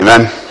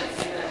Amen.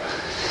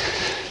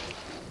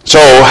 So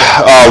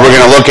we're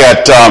going to look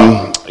at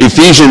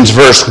Ephesians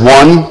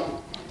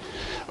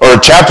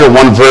chapter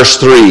 1, verse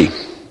 3.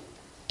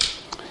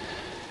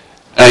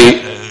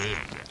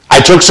 I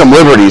took some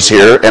liberties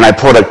here, and I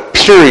put a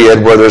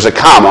period where there's a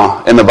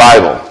comma in the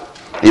Bible.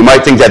 You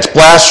might think that's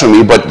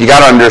blasphemy, but you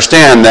got to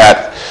understand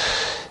that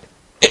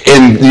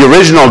in the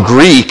original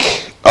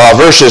Greek,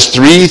 verses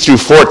 3 through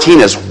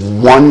 14 is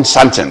one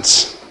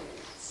sentence.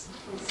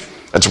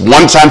 That's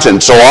one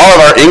sentence. So all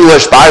of our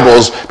English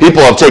Bibles,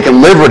 people have taken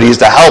liberties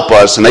to help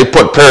us, and they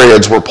put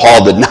periods where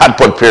Paul did not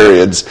put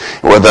periods,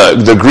 or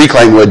the Greek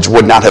language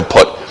would not have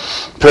put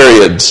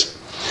periods.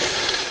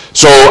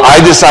 So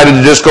I decided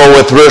to just go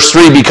with verse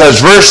 3,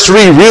 because verse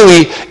 3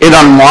 really, it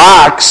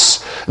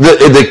unlocks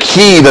the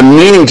key, the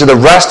meaning to the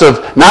rest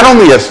of not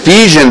only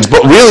Ephesians,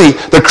 but really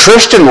the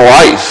Christian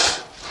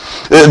life.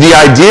 The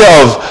idea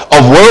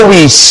of where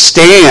we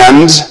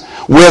stand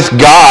with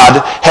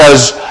God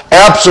has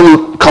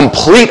absolute,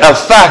 complete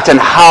effect on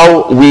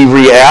how we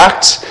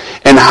react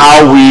and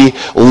how we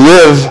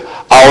live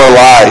our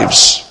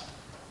lives.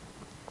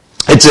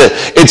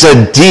 It's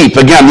a deep,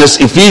 again, this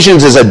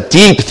Ephesians is a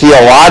deep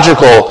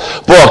theological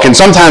book, and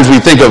sometimes we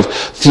think of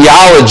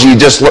theology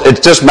it's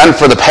just meant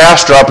for the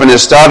pastor up in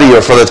his study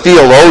or for the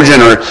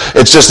theologian, or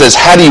it's just this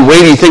heady,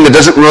 weighty thing that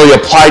doesn't really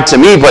apply to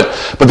me, but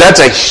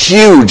that's a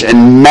huge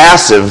and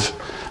massive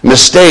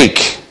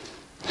mistake.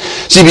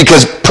 See,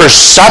 because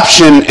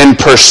perception and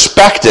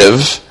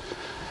perspective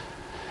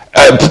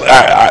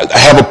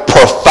have a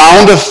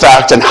profound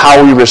effect on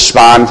how we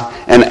respond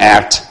and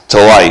act to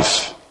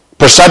life.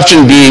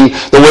 Perception being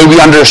the way we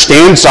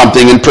understand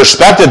something, and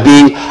perspective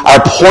being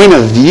our point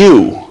of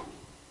view.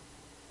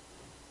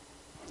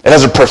 It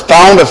has a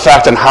profound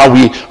effect on how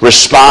we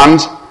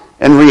respond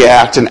and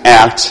react and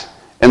act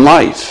in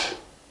life.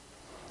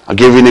 I'll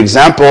give you an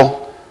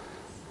example.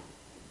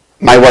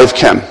 My wife,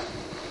 Kim.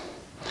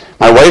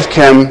 My wife,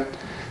 Kim,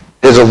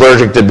 is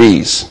allergic to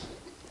bees.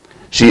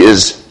 She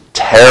is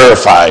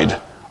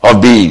terrified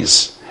of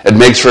bees. It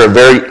makes for a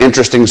very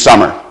interesting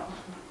summer,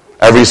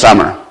 every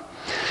summer.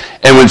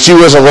 And when she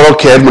was a little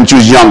kid, when she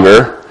was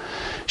younger,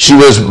 she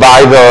was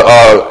by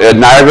the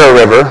Niagara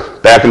River,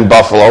 back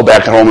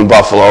at home in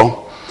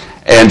Buffalo,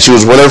 and she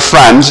was with her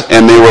friends,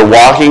 and they were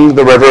walking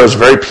the river. It was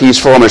very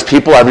peaceful, and there's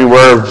people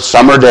everywhere,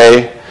 summer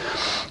day,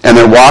 and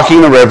they're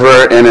walking the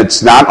river, and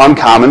it's not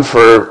uncommon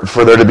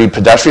for there to be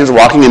pedestrians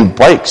walking and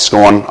bikes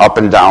going up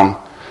and down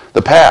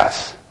the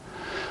path.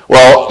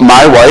 Well,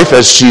 my wife,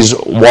 as she's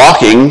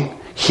walking,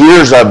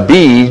 hears a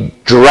bee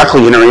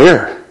directly in her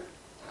ear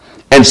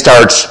and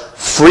starts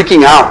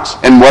freaking out,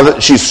 and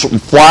whether she's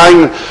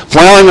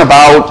flailing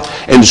about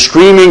and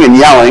screaming and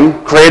yelling,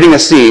 creating a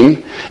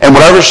scene, and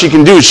whatever she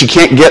can do, she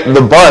can't get the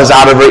buzz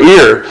out of her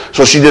ear,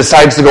 so she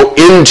decides to go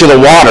into the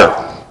water.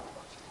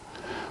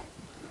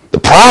 The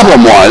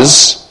problem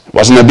it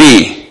wasn't a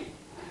bee,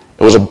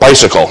 it was a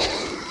bicycle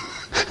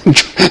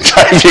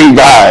driving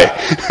by.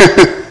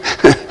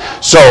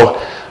 So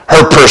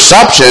her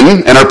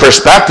perception and her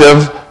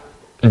perspective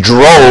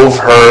drove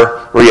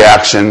her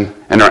reaction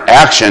and her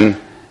action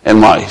in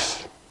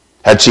life.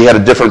 Had she had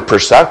a different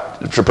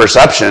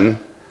perception,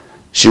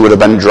 she would have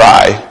been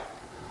dry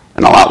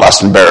and a lot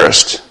less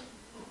embarrassed,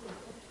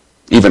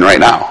 even right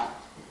now.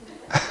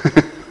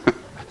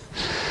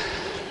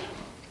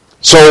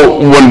 So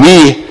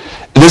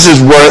this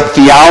is where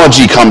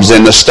theology comes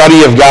in, the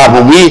study of God.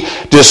 When we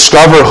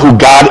discover who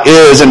God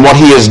is and what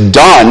He has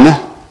done,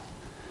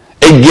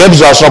 it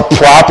gives us a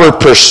proper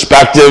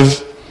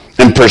perspective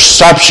and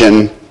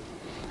perception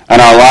in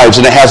our lives,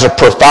 and it has a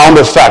profound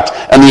effect.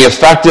 And the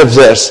effect of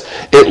this,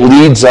 it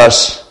leads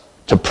us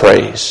to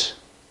praise.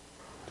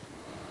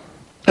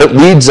 It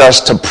leads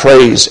us to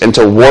praise and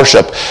to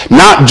worship,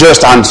 not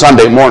just on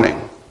Sunday morning,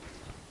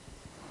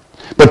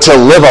 but to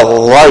live a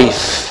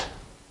life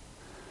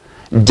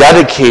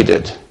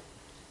dedicated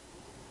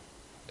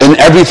in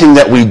everything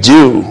that we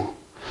do,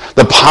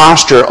 the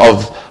posture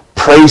of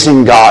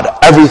praising God,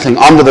 everything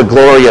under the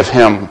glory of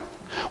Him.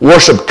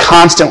 Worship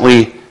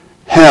constantly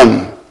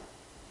Him.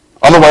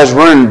 Otherwise,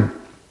 we're in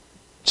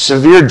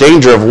severe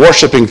danger of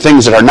worshiping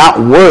things that are not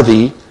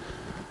worthy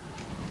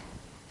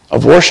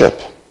of worship.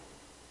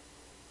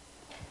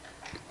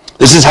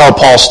 This is how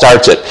Paul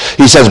starts it.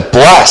 He says,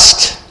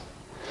 blessed.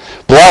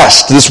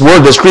 Blessed. This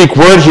Greek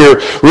word here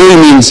really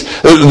means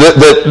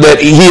that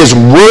he is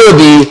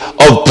worthy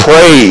of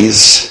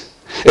praise.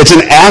 It's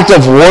an act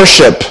of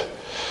worship.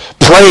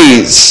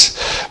 Praise.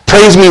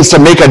 Praise means to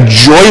make a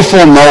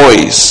joyful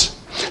noise.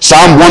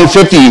 Psalm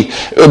 150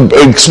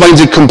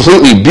 explains it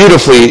completely,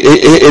 beautifully.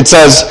 It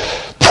says,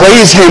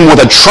 praise Him with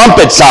a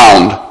trumpet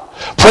sound.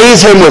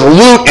 Praise Him with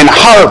lute and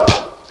harp.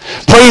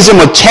 Praise Him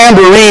with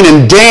tambourine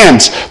and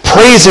dance.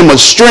 Praise Him with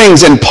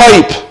strings and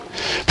pipe.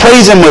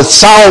 Praise Him with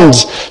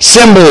sounds,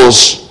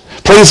 cymbals.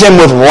 Praise Him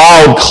with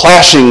loud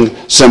clashing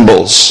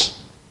cymbals.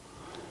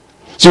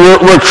 See,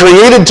 we're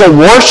created to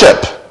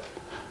worship.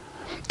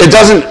 It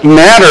doesn't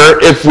matter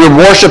if we're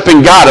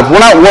worshiping God. If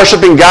we're not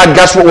worshiping God,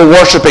 guess what we're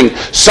worshiping?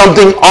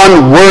 Something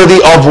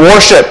unworthy of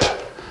worship.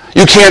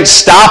 You can't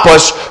stop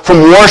us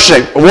from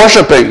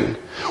worshiping.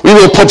 We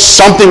will put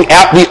something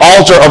at the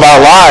altar of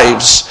our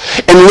lives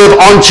and live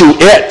unto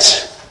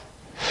it.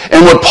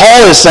 And what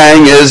Paul is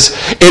saying is,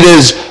 it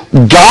is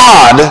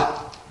God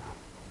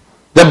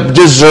that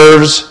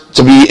deserves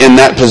to be in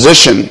that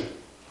position.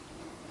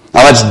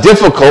 Now that's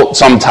difficult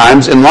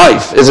sometimes in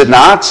life, is it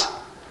not?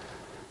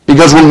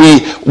 Because when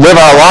we live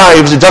our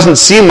lives, it doesn't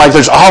seem like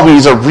there's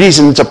always a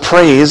reason to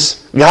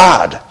praise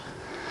God.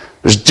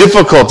 There's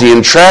difficulty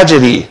and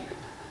tragedy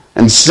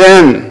and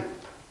sin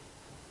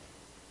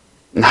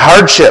and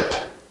hardship.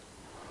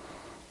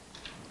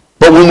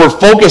 But when we're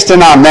focused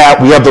in on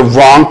that, we have the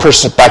wrong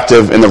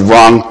perspective and the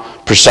wrong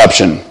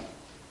perception.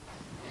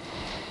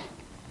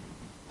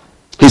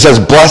 He says,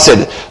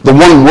 blessed, the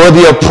one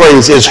worthy of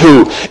praise is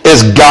who?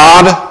 Is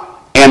God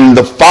and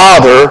the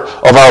Father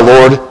of our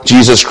Lord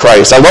Jesus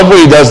Christ. I love what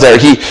he does there.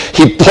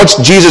 He puts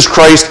Jesus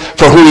Christ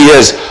for who he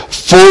is,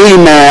 fully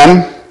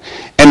man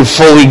and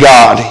fully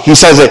God. He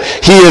says that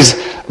he is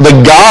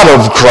the God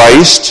of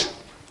Christ,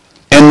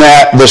 and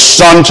that the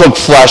Son took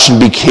flesh and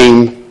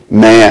became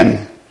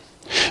man.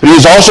 And he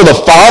is also the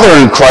Father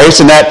in Christ,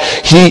 and that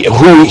he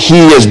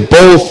is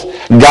both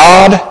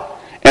God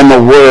and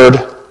the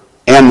Word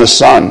and the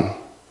Son.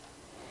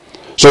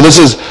 So this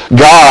is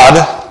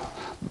God,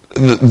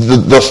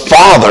 the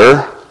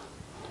Father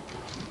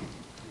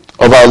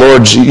of our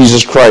Lord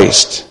Jesus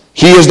Christ.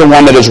 He is the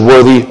one that is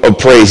worthy of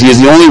praise. He is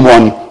the only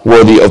one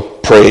worthy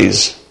of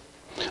praise.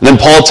 And then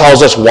Paul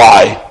tells us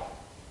why.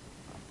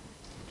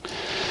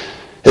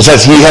 It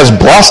says he has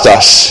blessed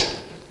us.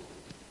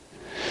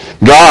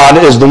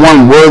 God is the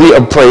one worthy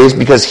of praise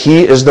because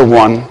he is the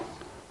one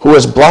who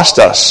has blessed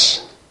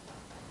us.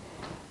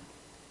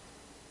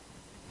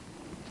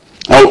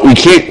 Now, we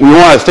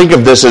want to think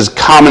of this as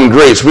common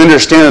grace. We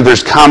understand that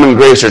there's common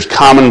grace, there's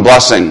common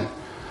blessing.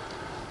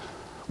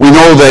 We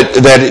know that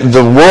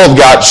the world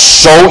got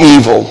so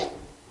evil,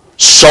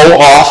 so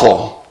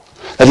awful,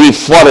 that he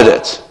flooded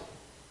it.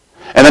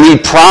 And then he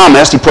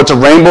puts a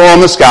rainbow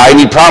on the sky, and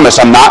he promised,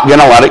 I'm not going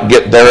to let it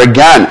get there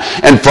again.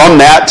 And from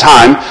that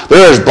time,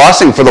 there is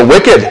blessing for the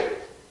wicked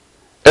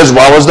as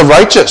well as the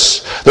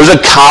righteous. There's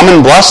a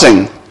common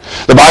blessing.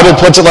 The Bible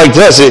puts it like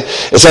this.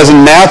 It says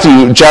in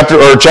Matthew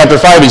chapter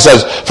 5, he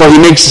says, for he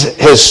makes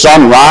his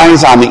sun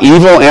rise on the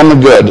evil and the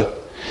good,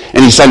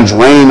 and he sends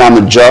rain on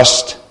the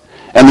just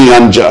and the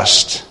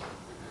unjust.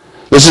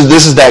 This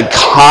is that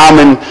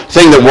common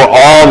thing that we're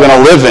all going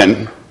to live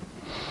in.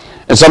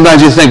 And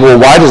sometimes you think, well,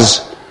 why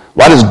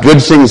does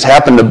good things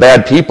happen to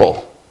bad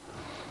people?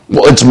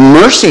 Well, it's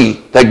mercy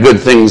that good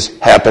things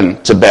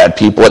happen to bad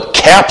people. It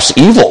caps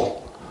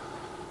evil.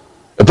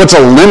 It puts a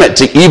limit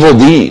to evil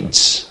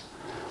deeds.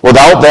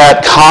 Without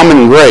that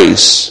common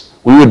grace,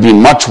 we would be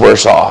much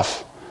worse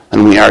off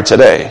than we are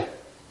today.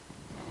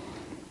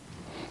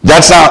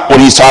 That's not what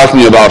he's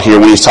talking about here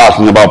when he's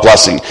talking about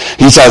blessing.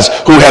 He says,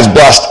 who has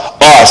blessed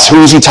us?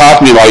 Who is he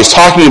talking about? He's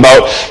talking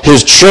about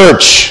his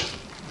church.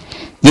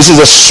 This is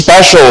a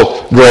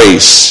special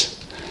grace.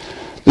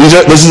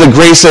 This is a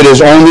grace that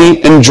is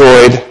only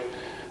enjoyed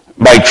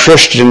by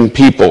Christian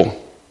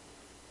people.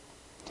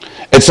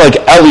 It's like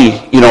Ellie.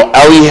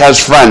 Ellie has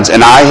friends,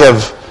 and I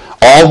have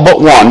all but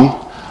one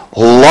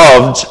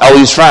loved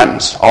Ellie's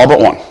friends. All but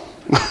one.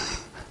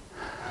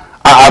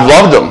 I've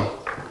loved them.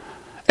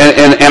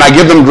 And I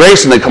give them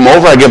grace, and they come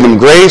over, I give them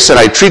grace, and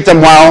I treat them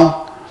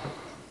well.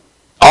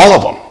 All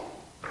of them.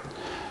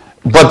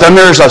 But then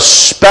there's a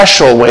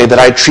special way that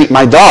I treat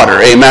my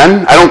daughter,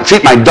 amen? I don't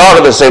treat my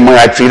daughter the same way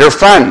I treat her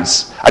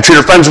friends. I treat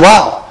her friends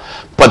well.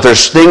 But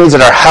there's things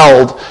that are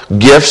held,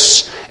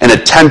 gifts and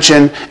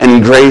attention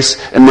and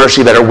grace and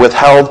mercy that are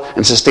withheld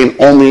and sustained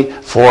only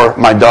for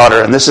my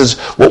daughter. And this is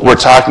what we're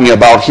talking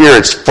about here.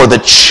 It's for the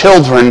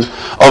children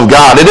of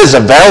God. It is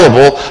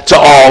available to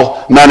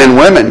all men and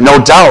women.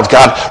 No doubt,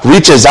 God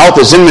reaches out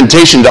this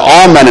invitation to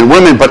all men and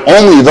women, but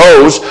only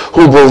those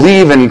who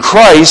believe in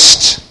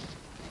Christ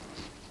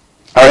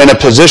are in a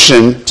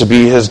position to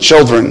be his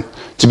children,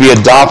 to be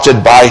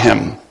adopted by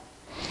him.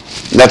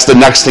 And that's the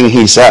next thing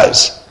he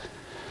says.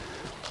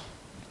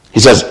 He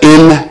says,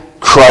 in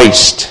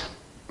Christ.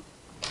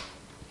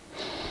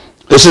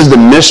 This is the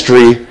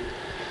mystery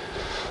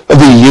of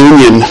the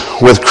union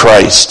with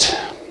Christ.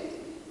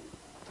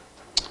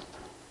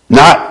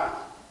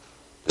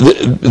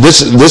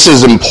 This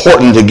is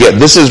important to get.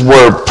 This is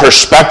where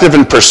perspective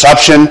and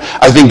perception,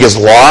 I think, is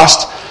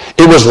lost.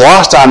 It was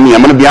lost on me.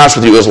 I'm going to be honest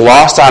with you. It was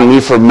lost on me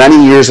for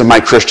many years of my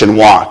Christian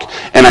walk,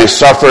 and I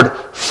suffered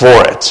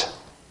for it.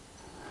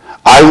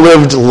 I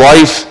lived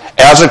life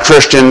as a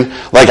Christian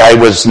like I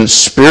was in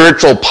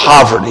spiritual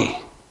poverty.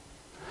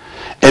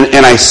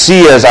 And I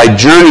see as I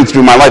journey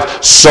through my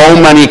life, so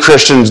many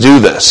Christians do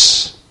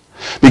this.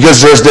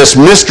 Because there's this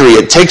mystery.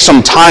 It takes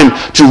some time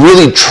to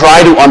really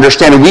try to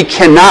understand. And we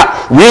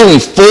cannot really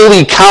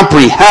fully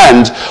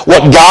comprehend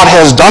what God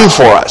has done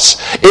for us.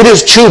 It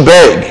is too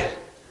big.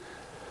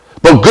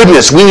 But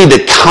goodness, we need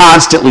to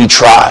constantly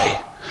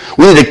try.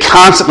 We need to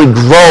constantly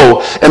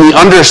grow in the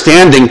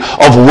understanding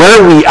of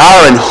where we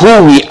are and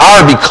who we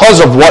are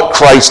because of what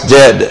Christ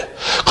did.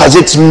 Because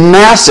it's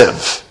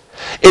massive.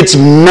 It's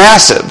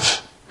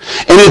massive.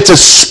 And it's a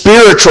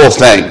spiritual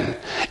thing.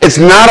 It's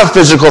not a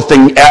physical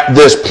thing at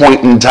this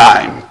point in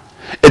time.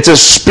 It's a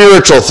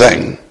spiritual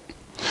thing.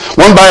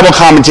 One Bible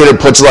commentator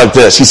puts it like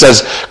this. He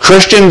says,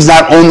 Christians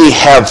not only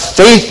have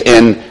faith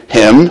in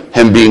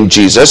him being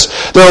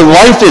Jesus, their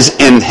life is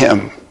in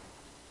him.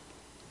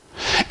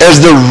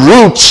 As the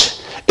root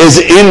is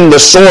in the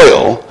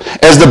soil,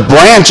 as the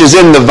branch is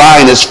in the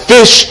vine, as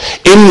fish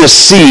in the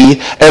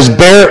sea, as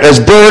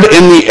bird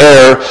in the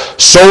air,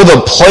 so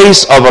the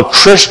place of a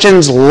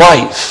Christian's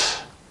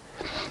life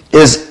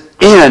is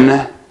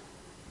in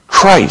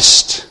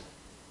Christ.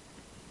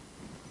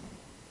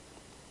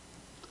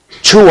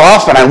 Too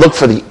often I look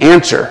for the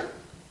answer.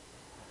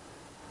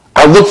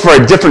 I look for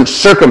a different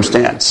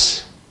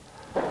circumstance.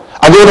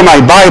 I go to my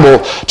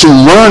Bible to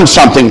learn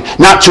something,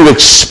 not to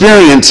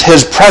experience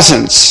his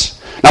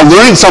presence. Now,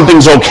 learning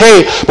something's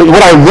okay, but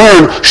what I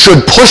learn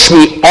should push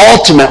me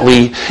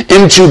ultimately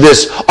into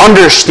this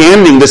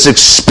understanding, this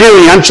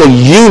experiential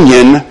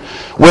union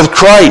with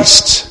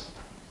Christ.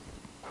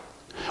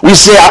 We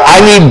say,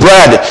 I need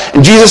bread.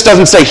 And Jesus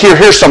doesn't say,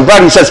 here's some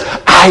bread. He says,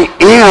 I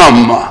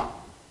am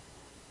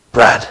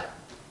bread.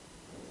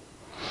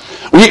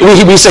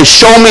 We say,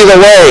 show me the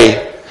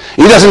way.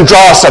 He doesn't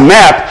draw us a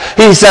map.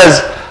 He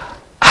says,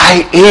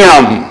 I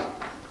am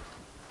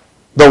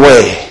the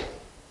way.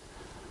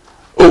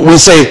 We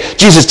say,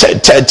 Jesus,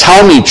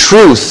 tell me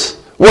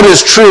truth. What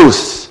is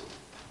truth?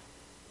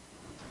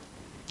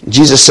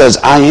 Jesus says,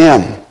 I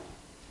am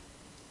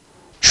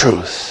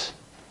truth.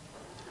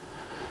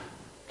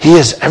 He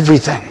is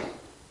everything.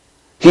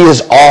 He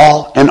is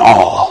all in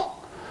all.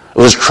 It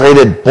was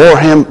created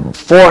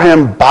for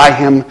him, by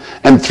him,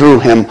 and through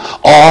him,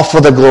 all for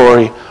the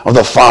glory of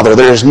the Father.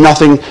 There is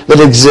nothing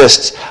that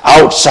exists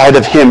outside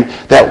of him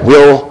that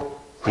will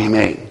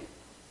remain.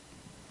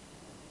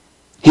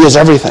 He is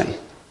everything.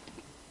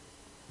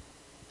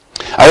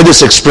 I had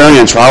this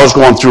experience where I was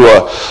going through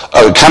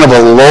a kind of a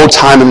low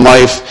time in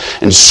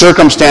life, and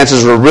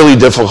circumstances were really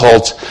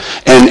difficult.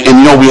 And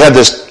we had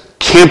this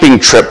camping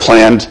trip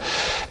planned.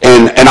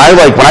 And when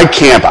I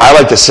camp, I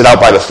like to sit out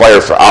by the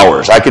fire for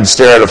hours. I could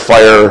stare at a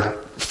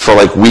fire for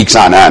like weeks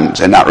on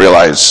end and not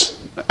realize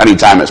any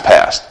time has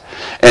passed.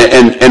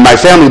 And my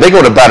family, they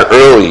go to bed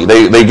early.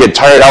 They get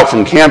tired out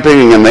from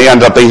camping, and they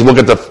look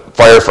at the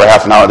fire for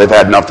half an hour. They've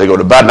had enough. They go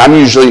to bed. And I'm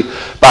usually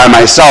by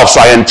myself.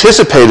 So I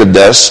anticipated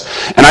this,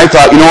 and I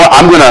thought,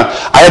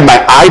 I had my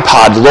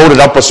iPod loaded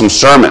up with some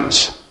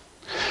sermons.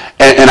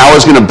 And I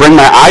was going to bring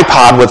my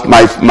iPod with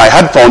my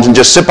headphones and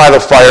just sit by the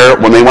fire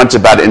when they went to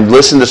bed and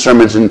listen to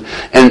sermons and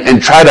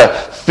try to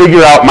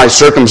figure out my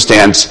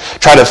circumstance,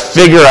 try to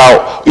figure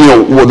out,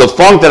 the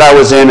funk that I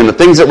was in and the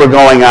things that were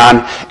going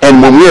on.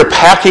 And when we were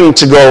packing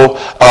to go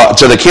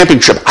to the camping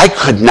trip, I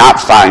could not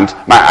find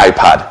my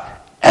iPod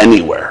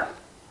anywhere.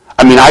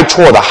 I mean, I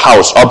tore the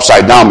house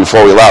upside down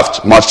before we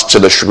left, much to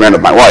the chagrin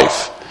of my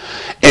wife.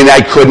 And I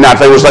could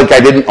not, it was like I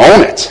didn't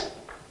own it.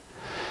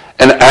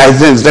 And I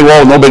didn't think,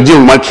 well, no big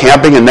deal. We went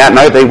camping, and that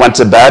night they went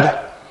to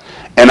bed.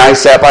 And I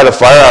sat by the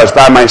fire. I was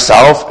by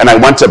myself, and I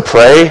went to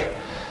pray.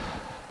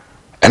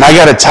 And I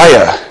got to tell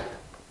you,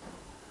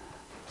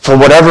 for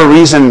whatever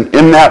reason,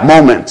 in that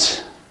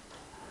moment,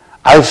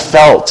 I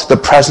felt the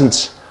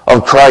presence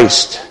of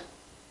Christ.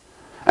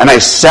 And I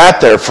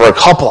sat there for a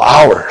couple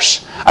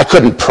hours. I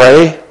couldn't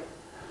pray.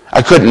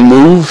 I couldn't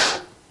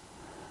move.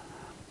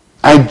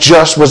 I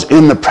just was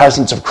in the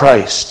presence of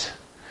Christ.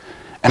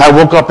 And I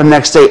woke up the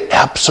next day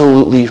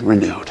absolutely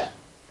renewed.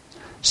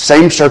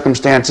 Same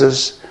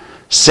circumstances,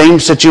 same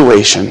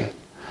situation,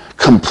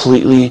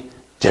 completely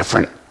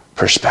different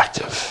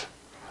perspective.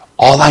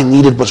 All I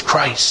needed was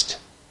Christ.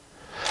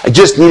 I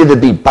just needed to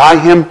be by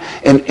him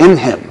and in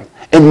him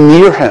and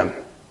near him.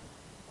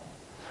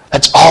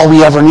 That's all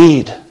we ever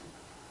need.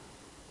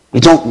 We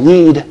don't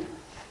need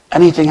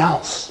anything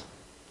else.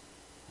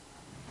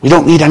 We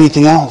don't need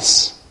anything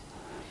else.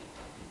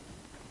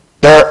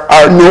 There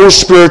are no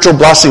spiritual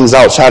blessings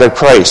outside of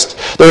Christ.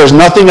 There is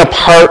nothing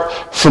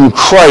apart from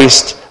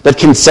Christ that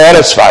can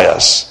satisfy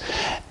us.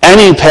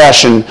 Any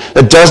passion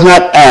that does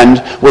not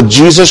end with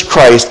Jesus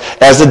Christ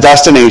as the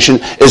destination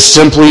is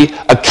simply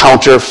a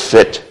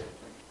counterfeit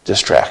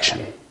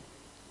distraction.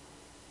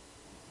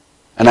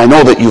 And I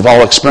know that you've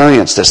all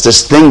experienced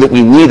this thing that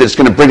we need that's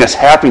going to bring us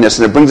happiness,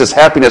 and it brings us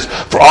happiness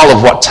for all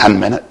of 10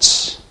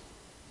 minutes?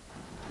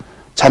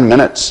 10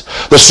 minutes.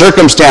 The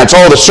circumstance,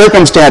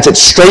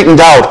 it's straightened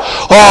out.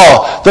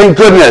 Oh, thank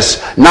goodness,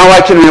 now I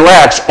can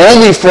relax,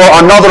 only for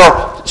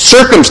another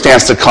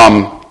circumstance to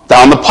come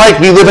down the pike.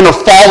 We live in a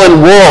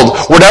fallen world.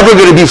 We're never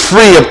going to be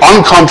free of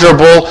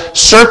uncomfortable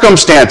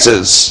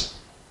circumstances.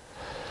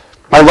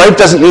 My life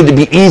doesn't need to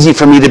be easy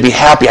for me to be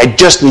happy. I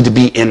just need to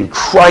be in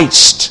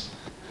Christ.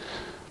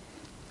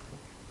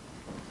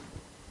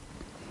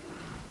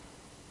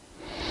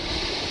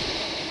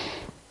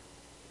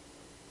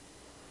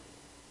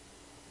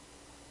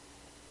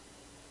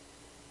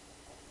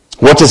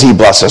 What does he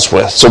bless us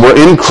with? So we're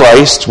in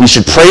Christ. We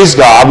should praise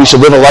God. We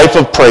should live a life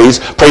of praise.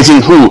 Praising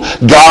who?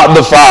 God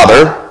the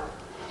Father.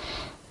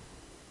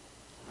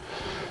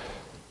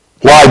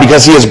 Why?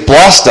 Because he has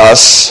blessed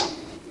us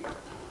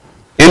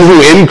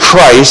in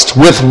Christ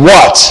with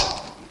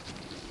what?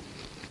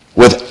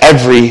 With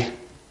every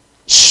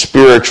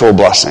spiritual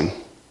blessing.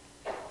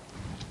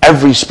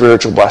 Every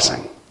spiritual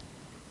blessing.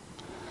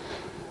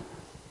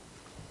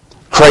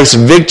 Christ's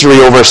victory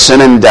over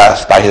sin and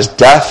death by his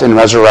death and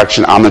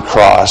resurrection on the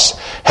cross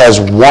has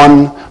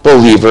won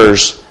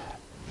believers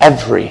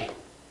every.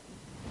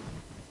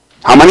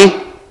 How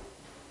many?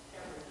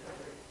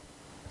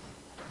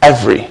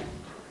 Every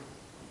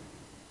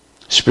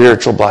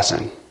spiritual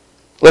blessing.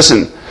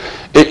 Listen,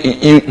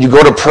 you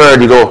go to prayer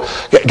and you go,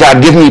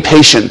 God, give me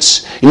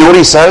patience. You know what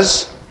he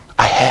says?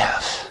 I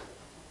have.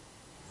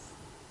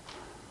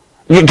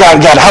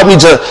 God, help me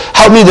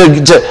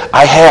to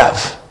I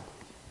have.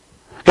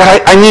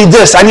 God, I need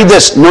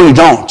this. No, you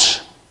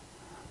don't.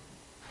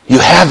 You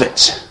have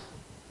it.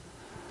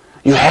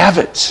 You have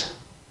it.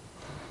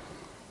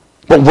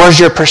 But where's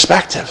your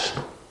perspective?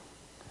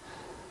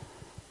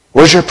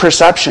 Where's your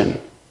perception?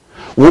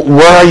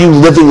 Where are you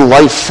living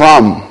life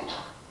from?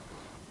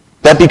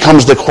 That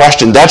becomes the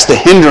question. That's the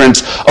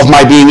hindrance of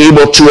my being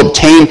able to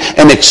obtain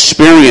and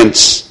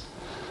experience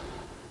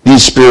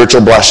these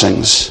spiritual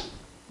blessings.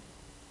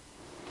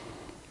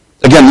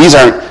 Again, these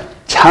aren't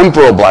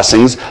temporal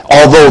blessings,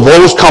 although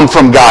those come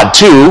from God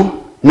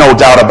too, no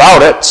doubt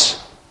about it.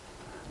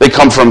 They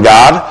come from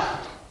God.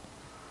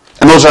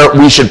 And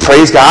we should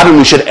praise God and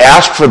we should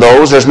ask for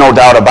those, there's no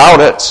doubt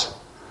about it.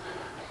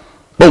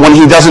 But when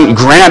he doesn't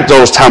grant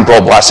those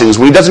temporal blessings,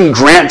 when he doesn't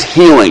grant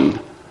healing,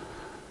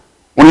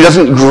 when he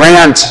doesn't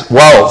grant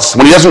wealth,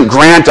 when he doesn't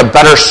grant a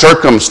better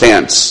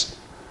circumstance,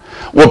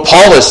 what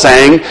Paul is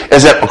saying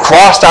is that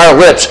across our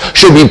lips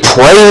should be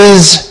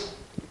praise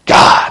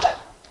God.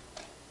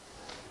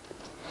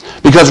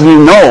 Because we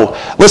know,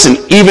 listen,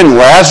 even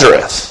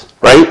Lazarus,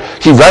 right?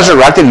 He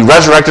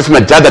resurrected from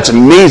the dead. That's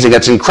amazing.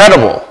 That's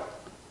incredible.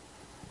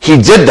 He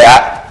did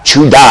that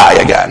to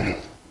die again.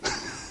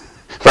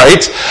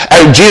 Right?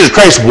 And Jesus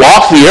Christ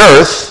walked the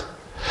earth,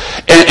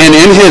 and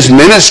in his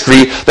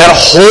ministry, that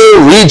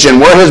whole region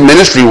where his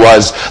ministry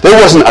was, there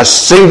wasn't a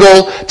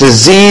single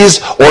disease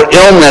or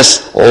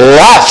illness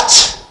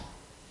left.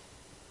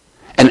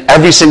 And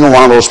every single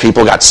one of those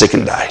people got sick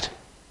and died.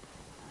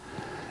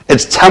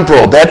 It's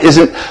temporal. That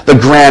isn't the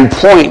grand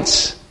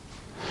point.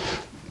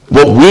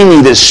 What we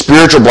need is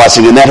spiritual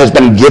blessing, and that has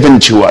been given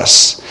to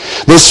us.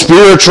 This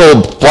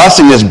spiritual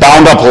blessing is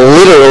bound up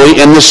literally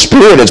in the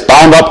Spirit. It's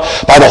bound up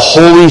by the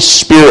Holy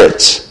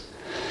Spirit.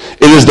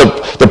 It is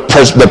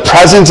the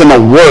presence and the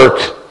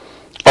work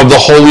of the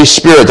Holy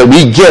Spirit that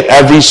we get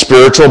every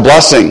spiritual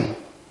blessing.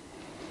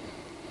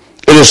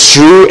 It is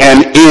through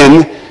and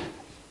in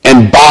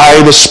and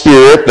by the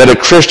Spirit that a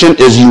Christian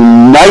is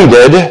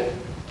united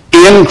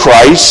in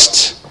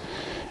Christ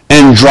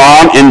and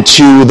drawn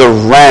into the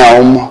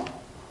realm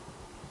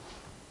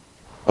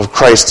of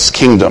Christ's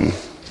kingdom.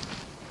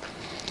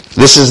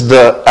 This is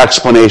the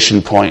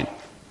explanation point.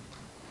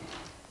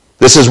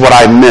 This is what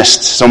I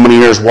missed so many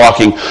years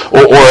walking,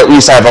 or at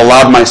least I've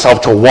allowed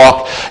myself to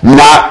walk,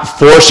 not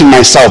forcing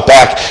myself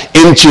back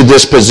into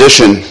this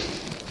position.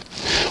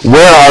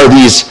 Where are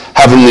these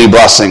heavenly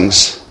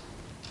blessings?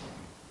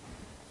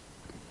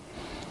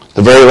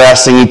 The very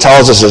last thing he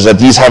tells us is that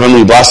these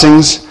heavenly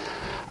blessings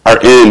are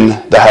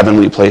in the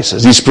heavenly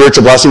places. These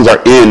spiritual blessings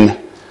are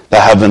in the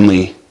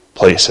heavenly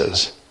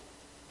places.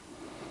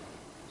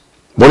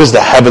 What is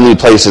the heavenly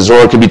places? Or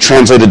it could be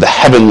translated the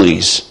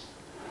heavenlies.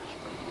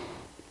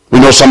 We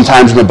know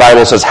sometimes when the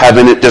Bible says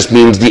heaven, it just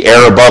means the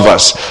air above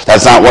us.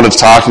 That's not what it's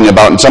talking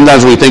about. And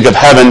sometimes when we think of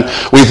heaven,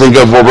 we think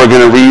of where we're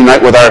going to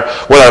reunite with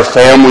our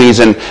families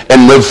and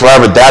live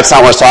forever. That's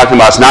not what it's talking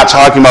about. It's not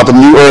talking about the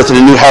new earth and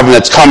the new heaven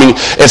that's coming.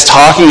 It's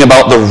talking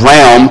about the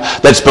realm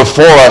that's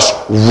before us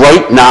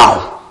right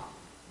now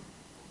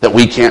that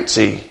we can't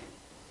see.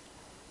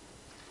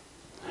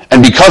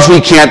 And because we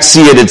can't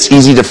see it, it's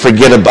easy to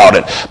forget about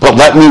it. But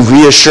let me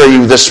reassure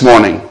you this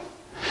morning,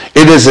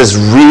 it is as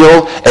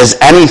real as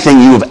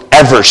anything you've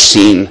ever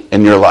seen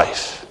in your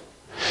life.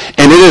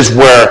 And it is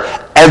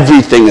where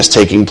everything is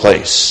taking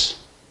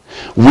place.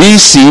 We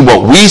see,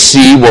 what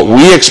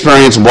we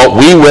experience, what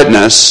we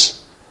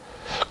witness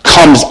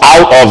comes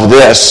out of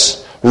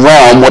this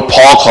realm, what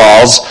Paul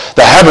calls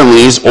the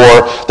heavenlies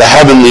or the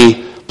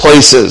heavenly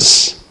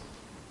places.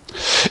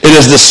 It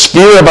is the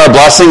sphere of our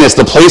blessing. It's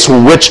the place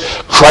in which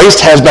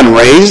Christ has been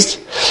raised.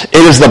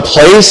 It is the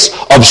place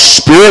of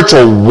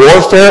spiritual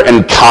warfare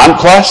and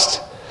conquest.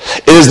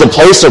 It is the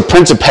place of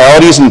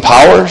principalities and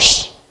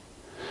powers.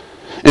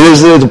 It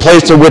is the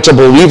place in which a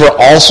believer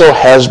also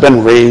has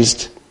been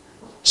raised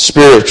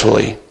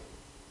spiritually.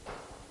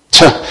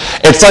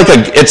 It's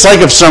like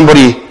if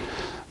somebody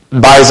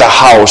buys a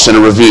house in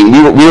a ravine.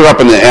 We were up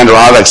in the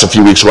Adirondacks a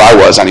few weeks, where I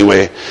was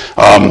anyway,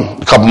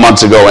 a couple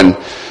months ago, and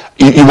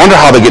you wonder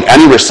how they get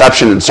any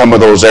reception in some of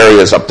those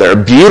areas up there.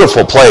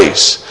 Beautiful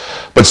place.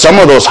 But some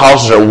of those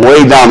houses are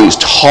way down these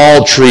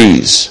tall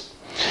trees.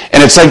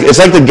 And it's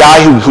like the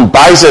guy who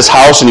buys this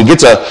house and he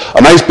gets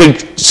a nice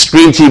big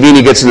screen TV and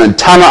he gets an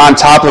antenna on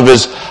top of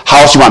his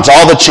house. He wants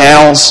all the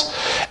channels.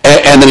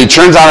 And then he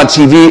turns on a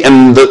TV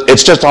and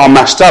it's just all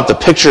messed up. The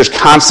picture is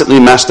constantly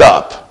messed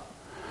up.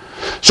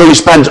 So he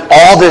spends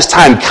all this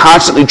time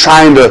constantly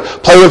trying to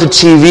play with the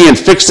TV and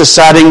fix the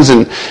settings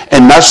and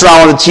mess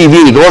around with the TV.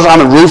 And he goes on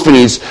the roof and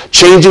he's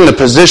changing the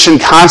position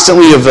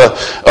constantly of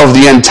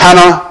the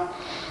antenna.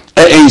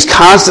 And he's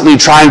constantly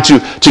trying to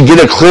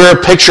get a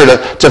clearer picture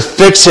to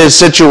fix his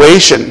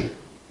situation.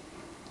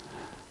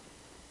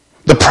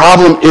 The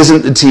problem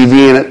isn't the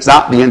TV and it's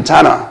not the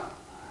antenna.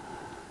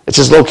 It's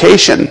his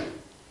location.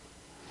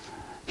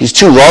 He's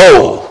too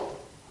low.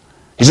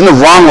 He's in the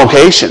wrong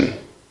location.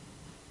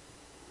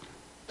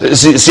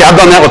 See, I've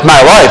done that with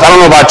my life. I don't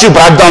know about you,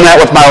 but I've done that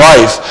with my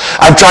life.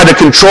 I've tried to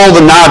control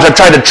the knowledge. I've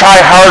tried to try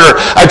harder.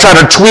 I've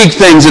tried to tweak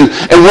things and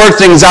work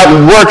things out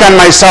and work on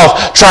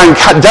myself, trying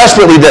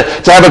desperately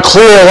to have a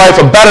clearer life,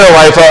 a better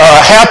life, a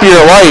happier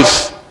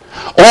life,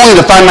 only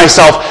to find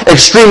myself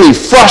extremely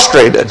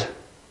frustrated,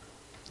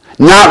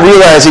 not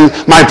realizing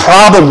my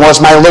problem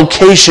was my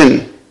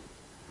location.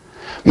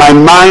 My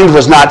mind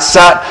was not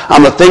set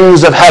on the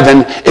things of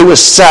heaven. It was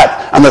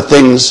set on the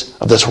things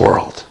of this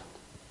world.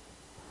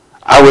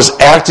 I was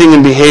acting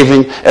and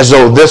behaving as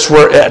though this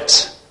were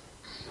it.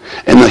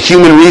 And the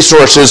human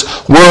resources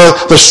were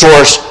the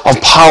source of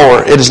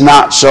power. It is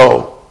not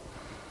so.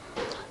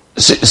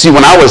 See,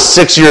 when I was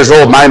 6 years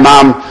old, my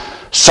mom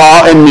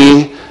saw in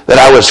me that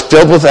I was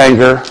filled with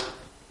anger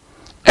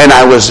and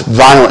I was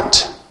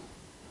violent.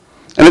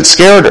 And it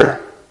scared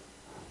her.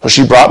 So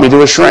she brought me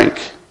to a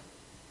shrink.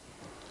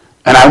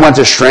 And I went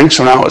to shrinks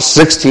from when I was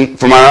 6 to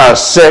when I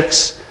was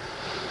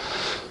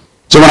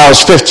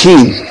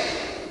 15.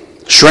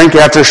 Shrink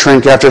after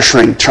shrink after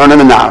shrink, turning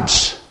the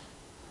knobs,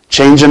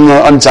 changing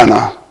the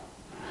antenna,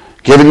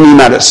 giving me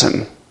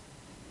medicine.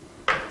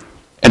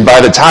 And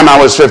by the time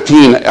I was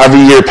 15,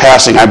 every year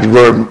passing, I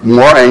grew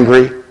more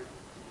angry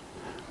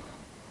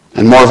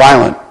and more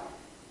violent.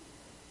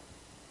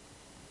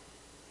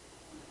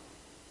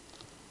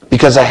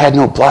 Because I had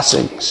no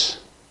blessings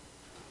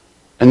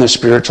in the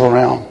spiritual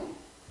realm.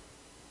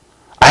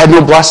 I had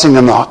no blessing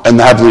in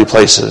the heavenly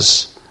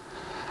places.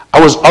 I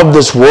was of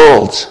this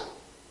world.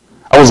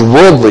 I was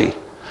worldly.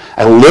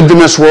 I lived in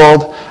this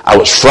world. I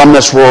was from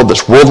this world.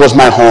 This world was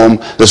my home.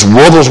 This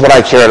world was what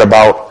I cared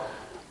about.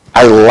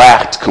 I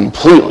lacked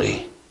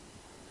completely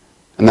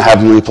in the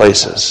heavenly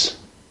places.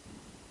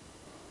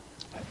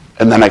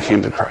 And then I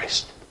came to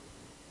Christ.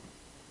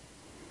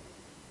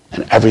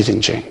 And everything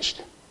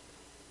changed.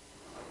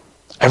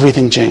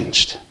 Everything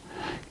changed.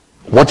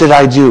 What did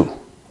I do?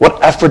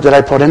 What effort did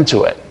I put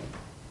into it?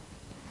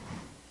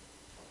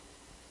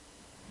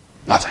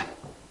 Nothing.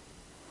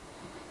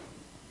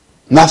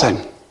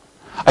 Nothing.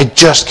 I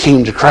just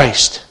came to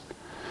Christ.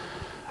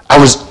 I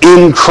was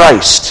in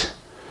Christ.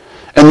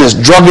 And this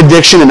drug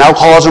addiction and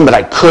alcoholism that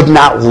I could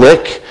not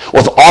lick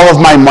with all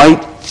of my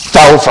might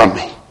fell from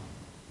me.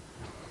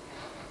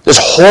 This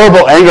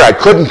horrible anger I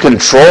couldn't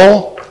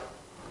control,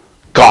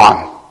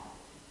 gone.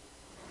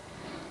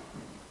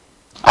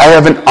 I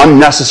haven't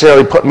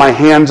unnecessarily put my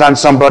hands on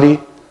somebody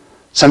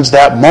since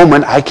that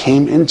moment I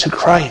came into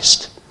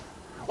Christ.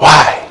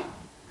 Why?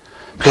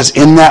 Because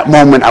in that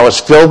moment, I was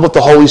filled with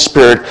the Holy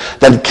Spirit,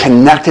 then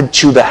connected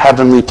to the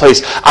heavenly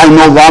place. I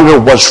no longer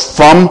was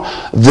from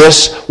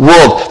this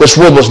world. This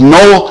world was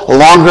no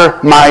longer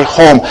my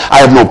home. I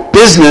have no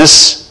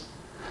business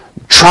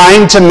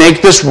trying to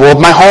make this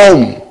world my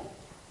home.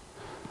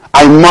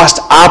 I must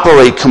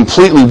operate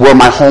completely where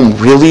my home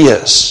really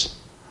is.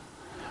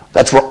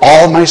 That's where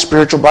all my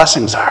spiritual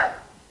blessings are.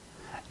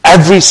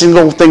 Every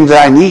single thing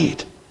that I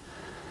need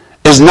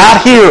is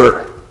not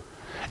here,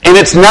 and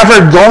it's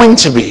never going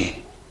to be.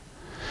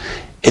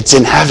 It's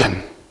in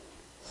heaven.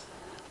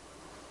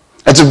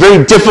 It's a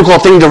very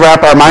difficult thing to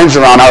wrap our minds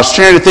around. I was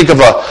trying to think of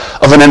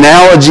an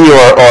analogy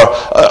or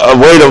a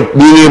way of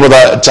being able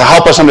to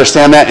help us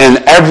understand that,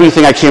 and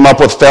everything I came up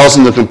with fails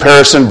in the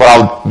comparison, but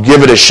I'll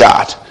give it a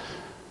shot.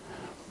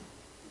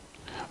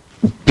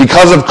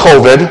 Because of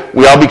COVID,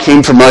 we all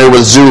became familiar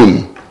with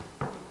Zoom.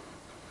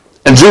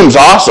 And Zoom's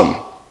awesome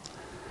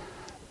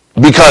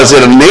because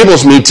it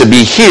enables me to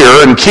be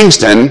here in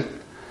Kingston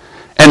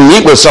and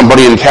meet with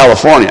somebody in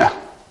California.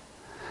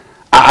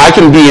 I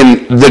can be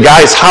in the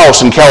guy's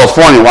house in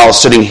California while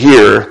sitting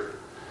here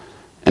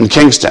in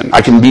Kingston.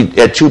 I can be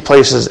at two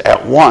places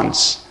at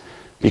once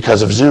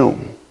because of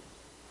Zoom.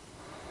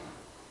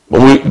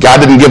 Well,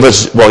 God didn't give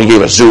us, well, he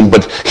gave us Zoom,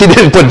 but he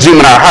didn't put Zoom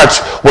in our hearts.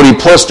 What he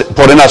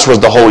put in us was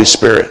the Holy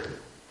Spirit.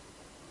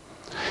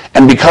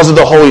 And because of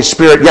the Holy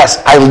Spirit,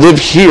 yes, I live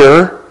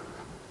here.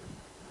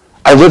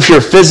 I live here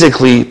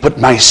physically, but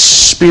my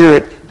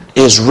spirit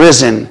is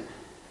risen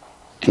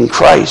in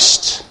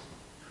Christ.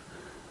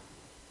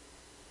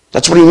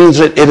 That's what he means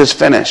that it is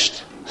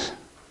finished.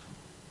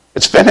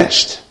 It's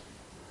finished.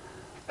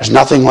 There's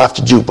nothing left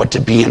to do but to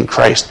be in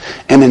Christ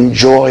and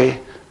enjoy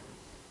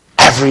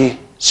every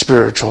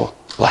spiritual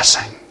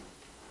blessing.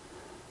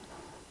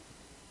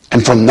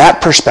 And from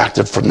that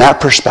perspective, from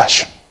that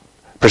perception,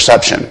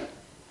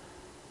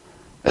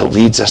 it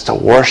leads us to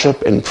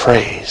worship and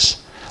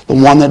praise, the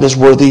one that is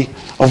worthy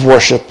of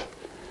worship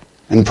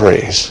and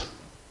praise.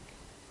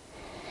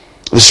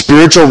 The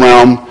spiritual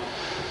realm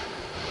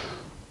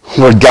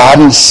where God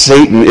and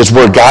Satan is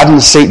where God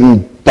and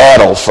Satan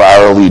battle for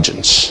our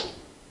allegiance.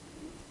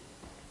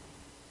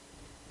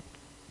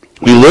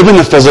 We live in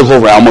the physical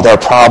realm with our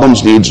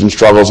problems, needs, and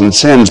struggles and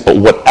sins, but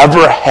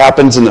whatever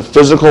happens in the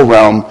physical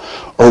realm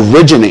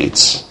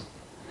originates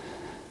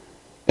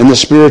in the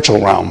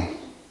spiritual realm.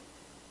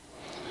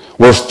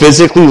 We're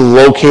physically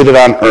located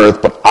on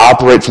earth, but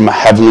operate from a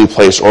heavenly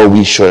place, or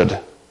we should.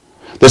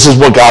 This is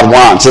what God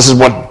wants. This is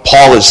what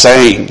Paul is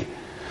saying.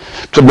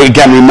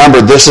 Again, remember,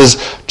 this is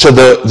to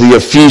the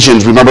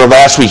Ephesians. Remember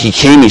last week, he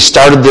came, he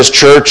started this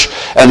church,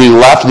 and he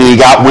left, and he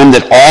got wind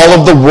that all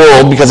of the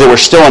world, because they were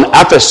still in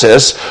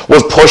Ephesus,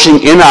 was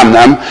pushing in on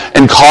them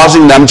and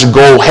causing them to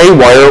go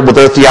haywire with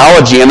their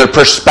theology and their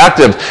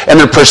perspective and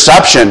their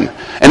perception,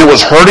 and it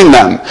was hurting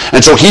them.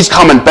 And so he's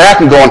coming back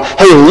and going,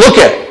 hey, look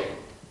it.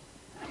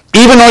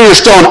 Even though you're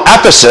still in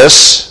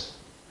Ephesus,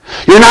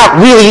 you're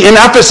not really in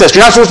Ephesus.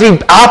 You're not supposed to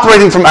be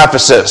operating from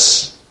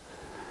Ephesus.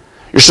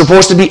 You're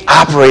supposed to be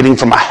operating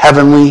from a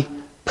heavenly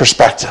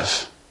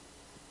perspective.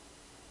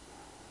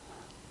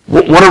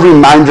 What a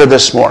reminder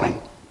this morning.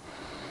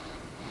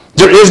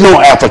 There is no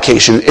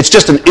application. It's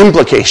just an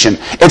implication.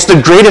 It's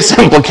the greatest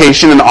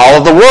implication in all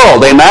of the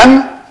world.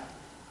 Amen?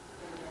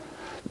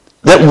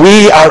 That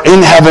we are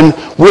in heaven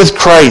with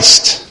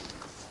Christ.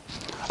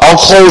 I'll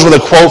close with a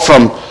quote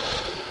from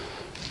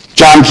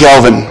John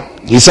Calvin.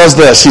 He says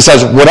this. He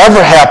says,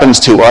 whatever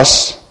happens to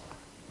us,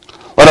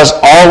 let us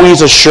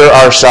always assure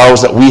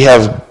ourselves that we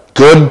have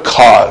good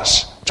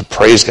cause to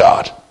praise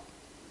God.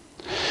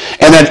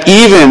 And that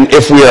even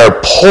if we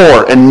are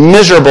poor and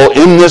miserable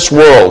in this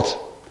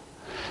world,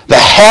 the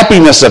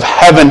happiness of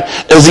heaven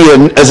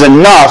is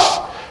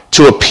enough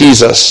to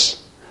appease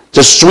us,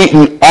 to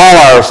sweeten all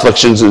our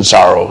afflictions and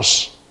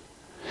sorrows,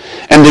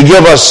 and to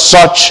give us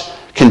such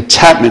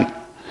contentment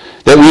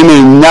that we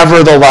may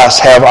nevertheless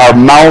have our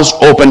mouths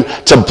open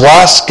to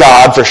bless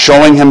God for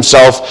showing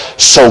himself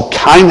so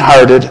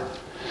kind-hearted,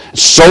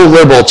 so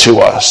liberal to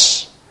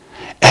us,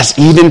 as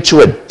even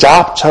to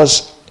adopt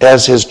us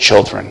as his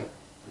children,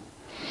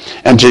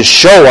 and to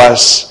show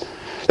us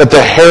that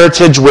the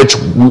heritage which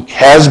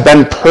has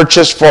been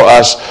purchased for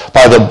us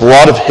by the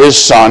blood of his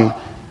Son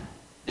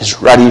is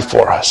ready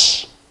for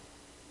us,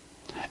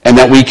 and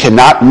that we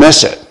cannot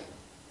miss it,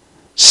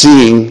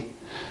 seeing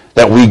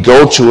that we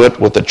go to it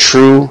with a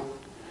true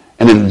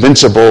and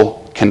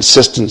invincible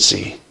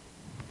consistency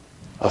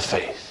of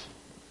faith.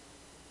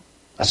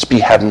 Let's be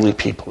heavenly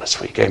people this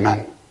week.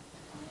 Amen.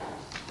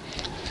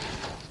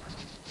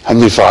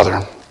 Heavenly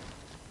Father,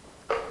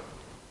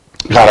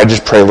 God, I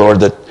just pray,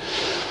 Lord, that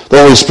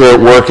the Holy Spirit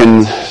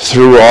working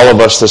through all of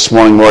us this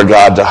morning, Lord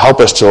God, to help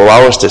us, to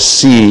allow us to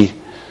see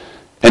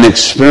and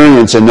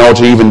experience and know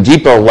to an even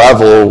deeper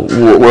level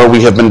where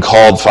we have been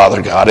called,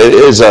 Father God.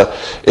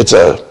 It's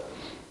a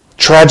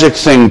tragic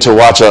thing to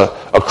watch a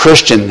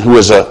Christian who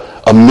is a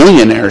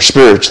millionaire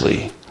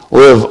spiritually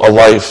live a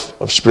life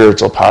of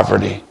spiritual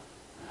poverty.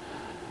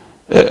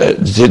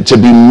 To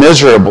be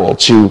miserable,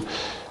 to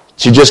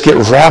just get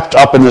wrapped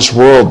up in this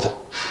world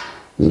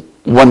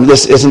when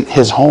this isn't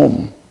his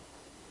home.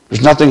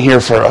 There's nothing here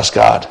for us,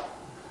 God.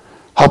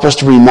 Help us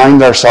to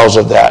remind ourselves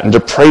of that and to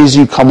praise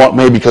you come what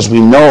may, because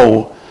we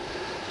know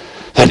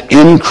that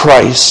in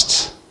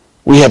Christ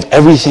we have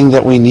everything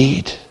that we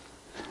need.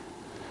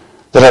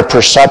 That our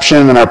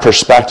perception and our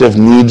perspective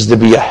needs to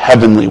be a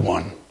heavenly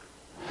one.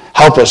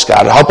 Help us,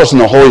 God. Help us in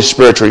the Holy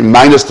Spirit to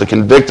remind us, to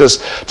convict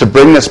us, to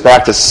bring us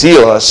back, to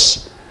seal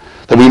us,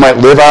 that we might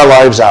live our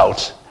lives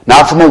out,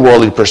 not from a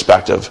worldly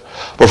perspective,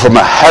 but from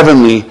a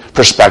heavenly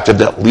perspective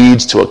that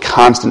leads to a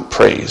constant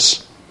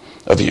praise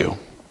of you.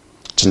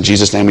 It's in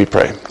Jesus' name we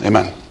pray.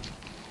 Amen.